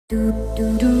Hello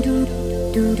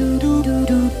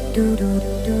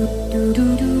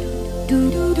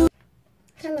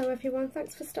everyone,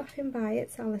 thanks for stopping by,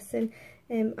 it's Alison.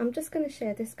 I'm just going to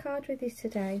share this card with you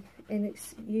today, and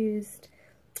it's used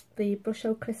the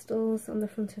Brusho crystals on the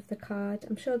front of the card.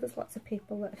 I'm sure there's lots of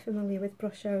people that are familiar with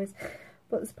Brushos,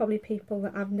 but there's probably people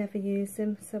that have never used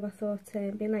them, so I thought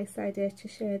it'd be a nice idea to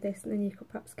share this, and then you could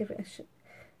perhaps give it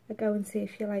a go and see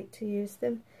if you like to use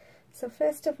them. So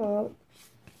first of all,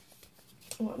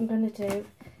 what I'm going to do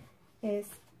is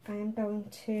I am going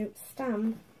to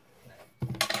stamp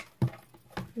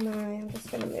I'm just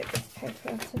going to move this paper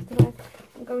out of the way.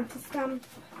 I'm going to stamp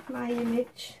my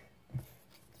image,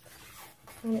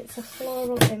 and it's a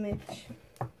floral image.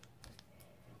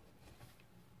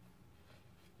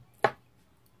 And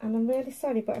I'm really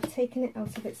sorry, but I've taken it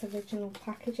out of its original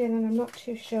packaging, and I'm not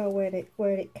too sure where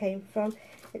it came from.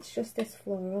 It's just this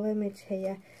floral image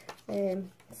here.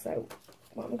 So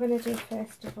what I'm going to do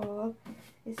first of all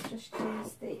is just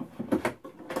use the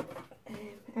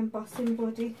embossing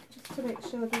buddy, just to make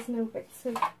sure there's no bits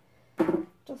of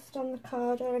dust on the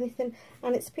card or anything.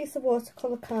 And it's a piece of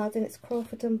watercolour card, and it's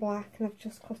Crawford and black, and I've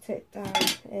just cut it down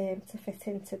to fit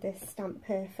into this Stamp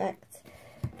Perfect.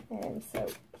 So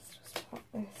let's just pop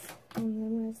this, and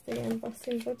then there's the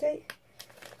embossing buddy.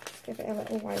 Just give it a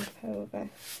little wipe over.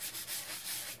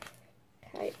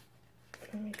 Okay,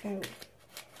 there we go.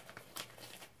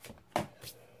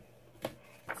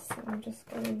 So I'm just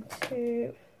going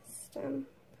to stamp,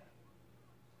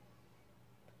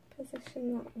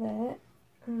 position that there,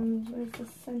 and where's the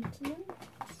sentiment?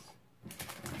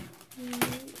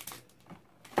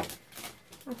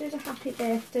 I did a happy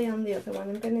birthday on the other one.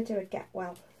 I'm going to do a get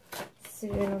well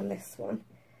soon on this one.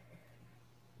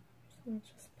 So I'll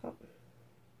just pop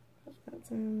that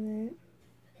down there.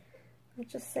 I'll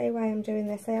just say why I'm doing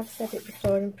this. I have said it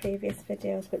before in previous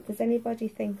videos, but if there's anybody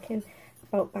thinking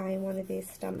about buying one of these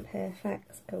Stamp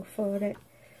Perfects, go for it,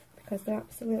 because they're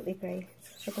absolutely great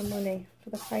for the money. For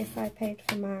the price I paid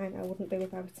for mine, I wouldn't be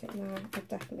without it now. I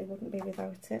definitely wouldn't be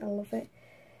without it. I love it.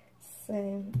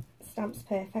 Stamps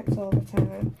Perfect all the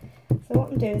time. So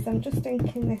what I'm doing is I'm just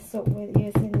inking this up with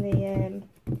using the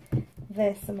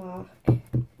Versamark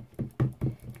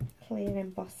clear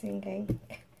embossing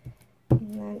ink,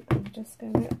 and then I'm just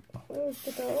going to close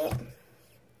the door.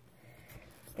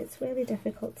 It's really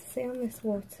difficult to see on this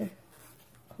watercolour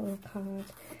card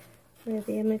where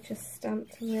the image is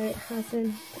stamped and where it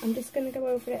hasn't. I'm just going to go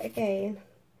over it again,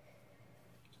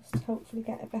 just to hopefully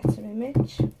get a better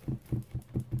image.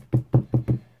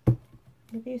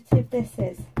 The beauty of this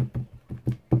is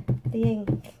the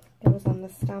ink goes on the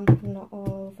stamp and not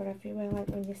all over everywhere like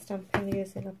when you're stamping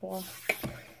using a block.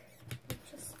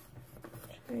 Just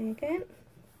try again.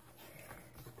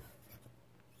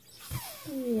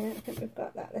 Yeah, I think we've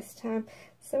got that this time.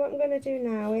 So what I'm going to do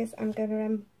now is I'm going to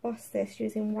emboss this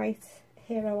using white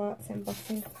Hero Arts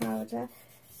embossing powder.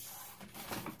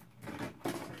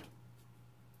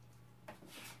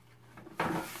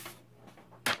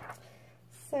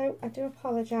 So I do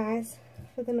apologise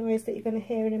for the noise that you're going to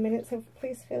hear in a minute, so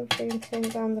please feel free to turn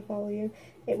down the volume.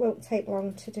 It won't take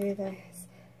long to do this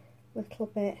little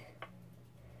bit.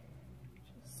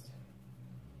 Just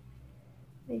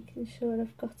making sure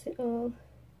I've got it all.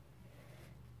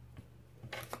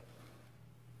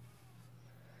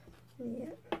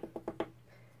 Yeah.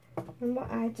 And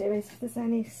what I do is, if there's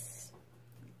any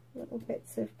little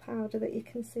bits of powder that you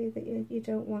can see that you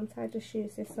don't want, I just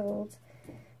use this old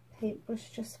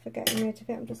paintbrush just for getting rid of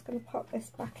it. I'm just going to pop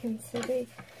this back into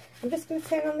I'm just going to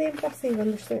turn on the embossing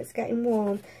gun so it's getting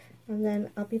warm, and then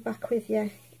I'll be back with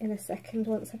you in a second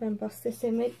once I've embossed this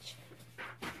image.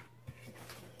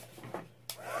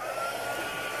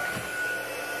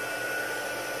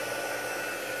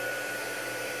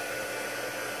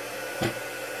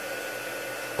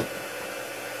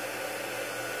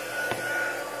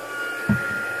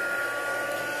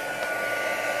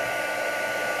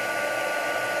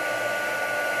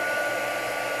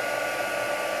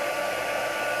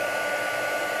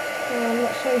 I'm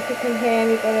not sure if you can hear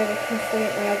me, but I can see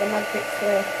it now. The magic's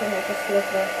working. I just love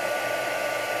this.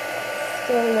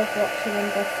 Still love watching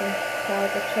embossing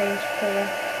powder change colour.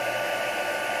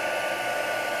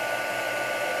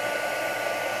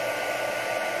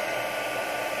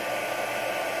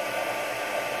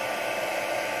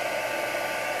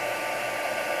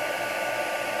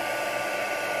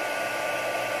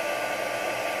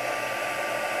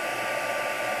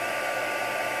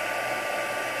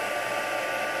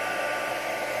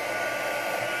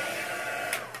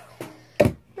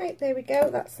 Right, there we go,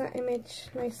 that's that image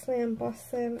nicely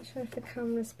embossed there. I'm not sure if the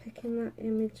camera's picking that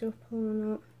image up or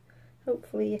not.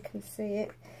 Hopefully you can see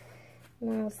it.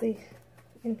 Now's the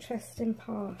interesting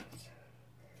part.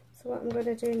 So what I'm going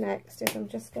to do next is I'm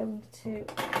just going to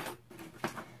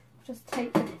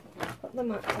put the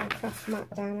mat down, craft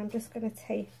mat down. I'm just going to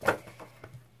tape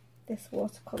this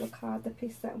watercolour card, the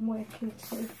piece that I'm working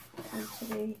to, onto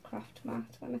the craft mat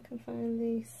when I can find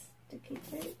the sticky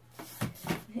tape.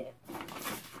 Here.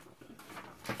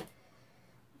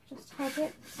 Just had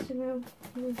it to know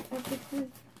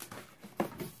everything.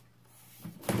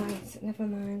 Right, never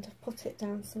mind, I've put it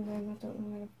down somewhere and I don't know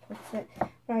where I've put it.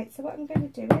 Right, so what I'm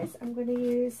going to do is I'm going to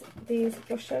use these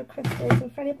Brusho crystals,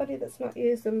 and for anybody that's not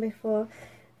used them before,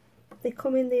 they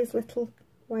come in these little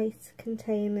white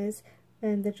containers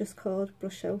and they're just called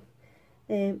Brusho.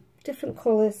 Different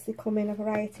colours, they come in a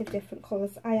variety of different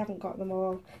colours. I haven't got them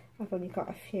all, I've only got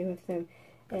a few of them.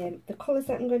 The colours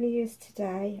that I'm going to use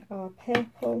today are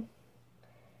purple,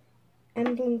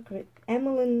 emerald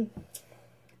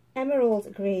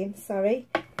green, sorry,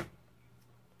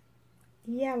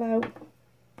 yellow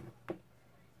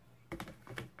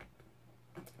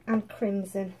and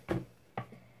crimson.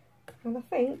 And I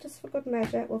think, just for good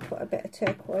measure, we'll put a bit of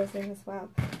turquoise in as well.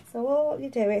 So all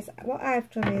you do is, what I've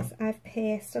done is, I've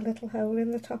pierced a little hole in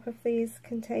the top of these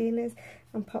containers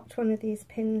and popped one of these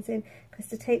pins in, because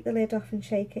to take the lid off and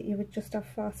shake it, you would just have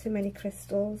far too many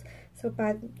crystals. So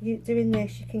by you doing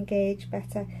this, you can gauge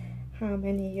better how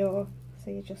many you're. So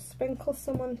you just sprinkle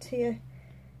some onto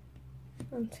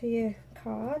your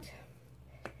card,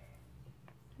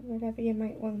 wherever you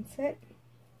might want it.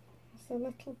 Just a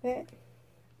little bit.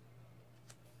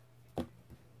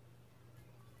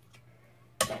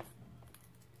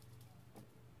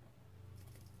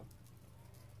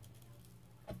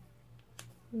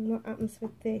 And what happens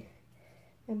with the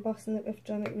embossing that we've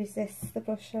done, it resists the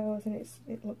Brushos, and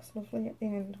it looks lovely at the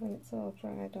end when it's all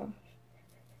dried off.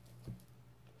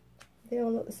 They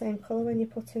all look the same colour when you're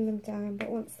putting them down, but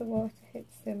once the water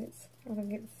hits them, I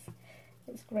think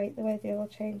it's great the way they all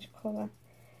change colour.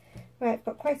 Right, I've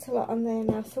got quite a lot on there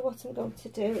now, so what I'm going to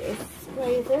do is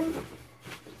spray them.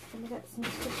 Just going to get some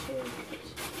tissue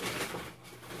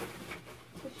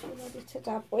ready to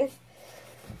dab with.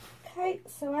 Okay,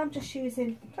 so I'm just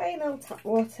using plain old tap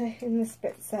water in the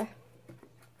spritzer.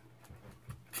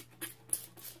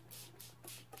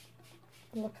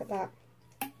 Look at that,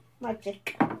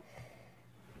 magic. So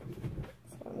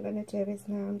what I'm going to do is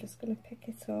now I'm just going to pick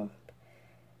it up.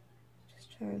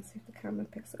 Just try and see if the camera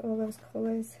picks up all those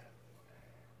colours.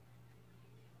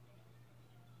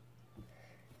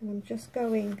 And I'm just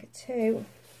going to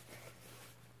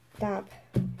dab,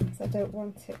 because I don't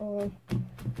want it all.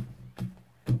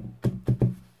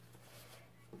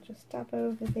 Just dab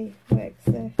over the work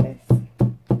surface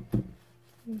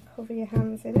and cover your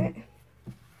hands in it.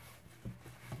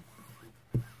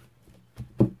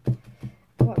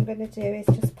 What I'm going to do is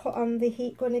just put on the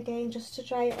heat gun again just to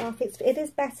dry it off. It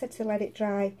is better to let it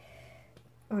dry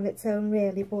on its own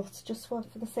really, but just for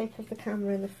the sake of the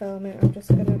camera and the filming, I'm just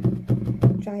going to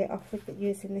dry it off with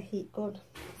using the heat gun.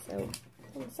 So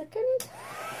 1 second.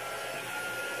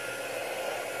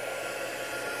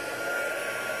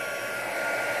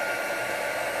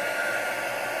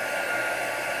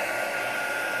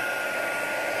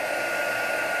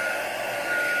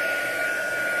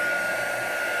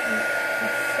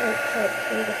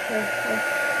 Through the paper.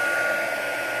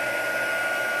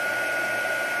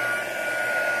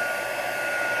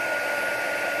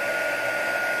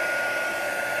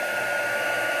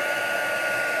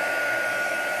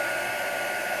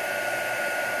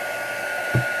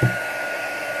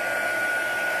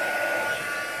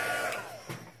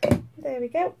 There we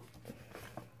go.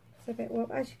 It's a bit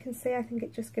warm. As you can see, I think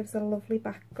it just gives a lovely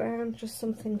background, just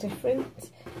something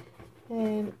different.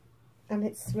 And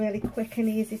it's really quick and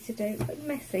easy to do. It's a bit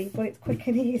messy, but it's quick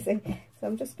and easy. So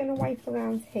I'm just going to wipe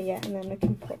around here, and then we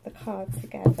can put the card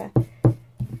together. Right,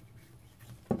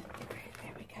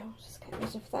 there we go. Just get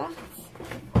rid of that.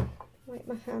 Wipe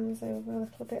my hands over a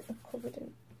little bit. They're covered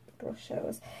in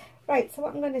Brushos. Right, so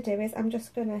what I'm going to do is I'm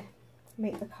just going to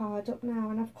make the card up now,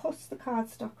 and I've cut the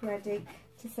cardstock ready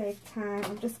to save time.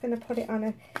 I'm just going to put it on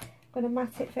I'm going to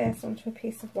mat it first onto a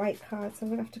piece of white card, so I'm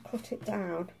going to have to cut it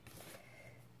down.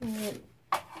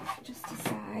 Just a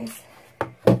size.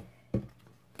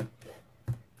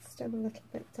 Still a little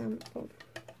bit damp, but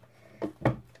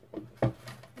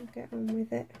I'll get on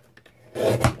with it.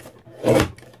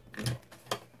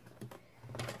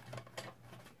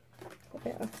 A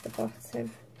bit off the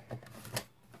bottom.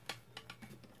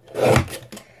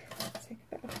 Take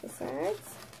a bit off the sides.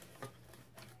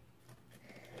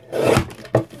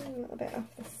 And a little bit off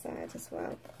this side as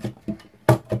well.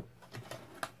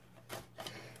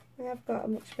 I've got a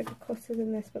much bigger cutter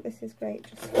than this, but this is great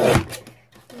just for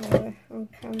our on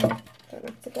camera. Don't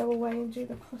have to go away and do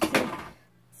the cutting.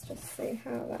 Let's just see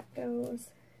how that goes.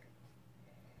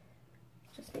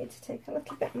 Just need to take a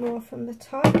little bit more from the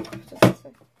top, just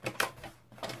to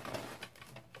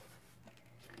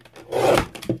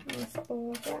nice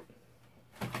border.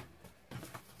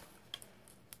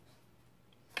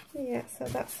 Yeah, so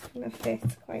that's going to fit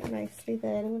quite nicely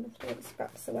there. I'm going to throw the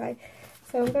scraps away.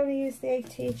 So I'm going to use the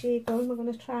ATG gun. We're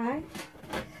going to try,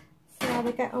 see how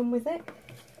we get on with it.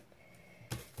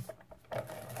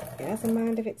 It has a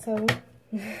mind of its own.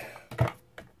 There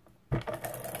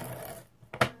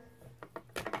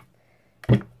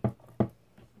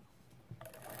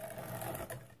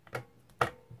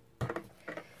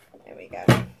we go.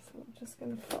 So I'm just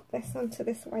going to put this onto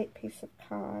this white piece of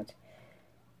card.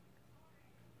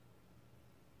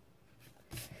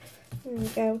 There we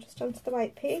go, just onto the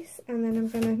white piece, and then I'm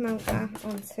going to mount that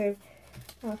onto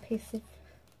our piece of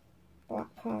black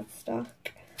cardstock.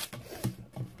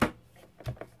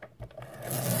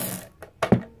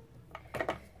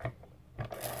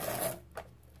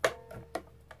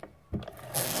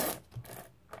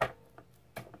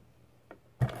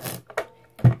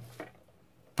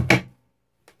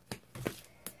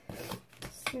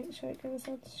 Just make sure it goes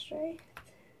on straight.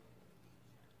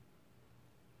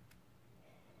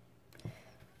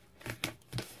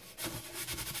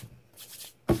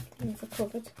 These are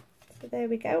covered. So there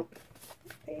we go.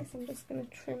 I'm just going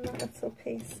to trim that little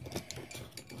piece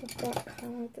of black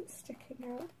card that's sticking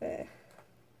out there.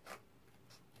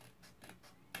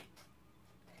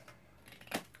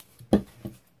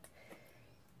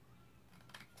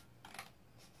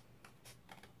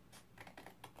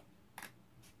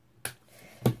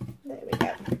 There we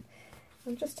go.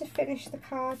 And just to finish the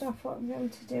card off, what I'm going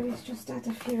to do is just add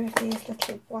a few of these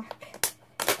little black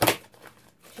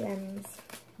gems,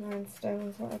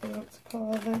 rhinestones, whatever you want to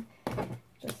call them,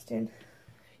 just in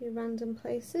a few random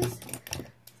places.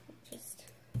 Just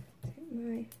take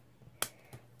my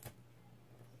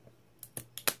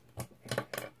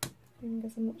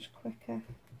fingers are much quicker.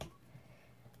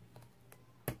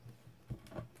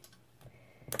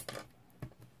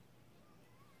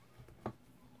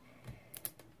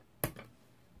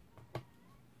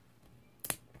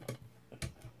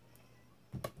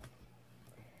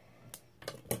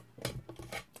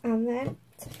 And then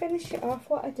to finish it off,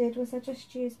 what I did was I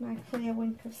just used my clear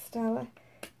Wink of Stella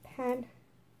pen,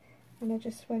 and I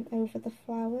just went over the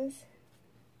flowers,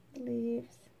 the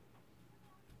leaves.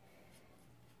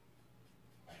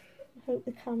 I hope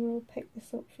the camera will pick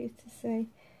this up for you to see.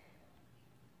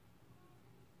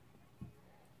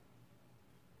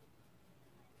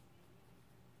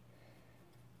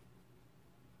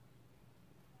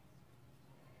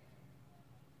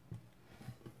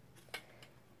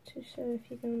 Too sure if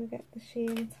you're going to get the sheen.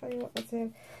 I'll tell you what I'll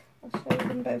do. I'll show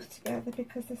them both together,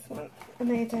 because this one I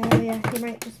made earlier, you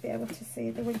might just be able to see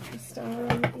the winter star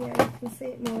on it. Yeah, you can see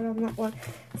it more on that one.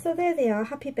 So there they are.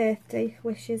 Happy birthday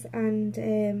wishes, and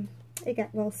you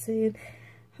get well soon.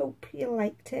 Hope you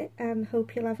liked it, and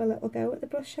hope you'll have a little go at the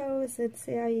Brushos and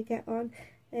see how you get on.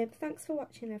 Thanks for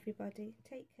watching, everybody.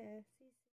 Take care.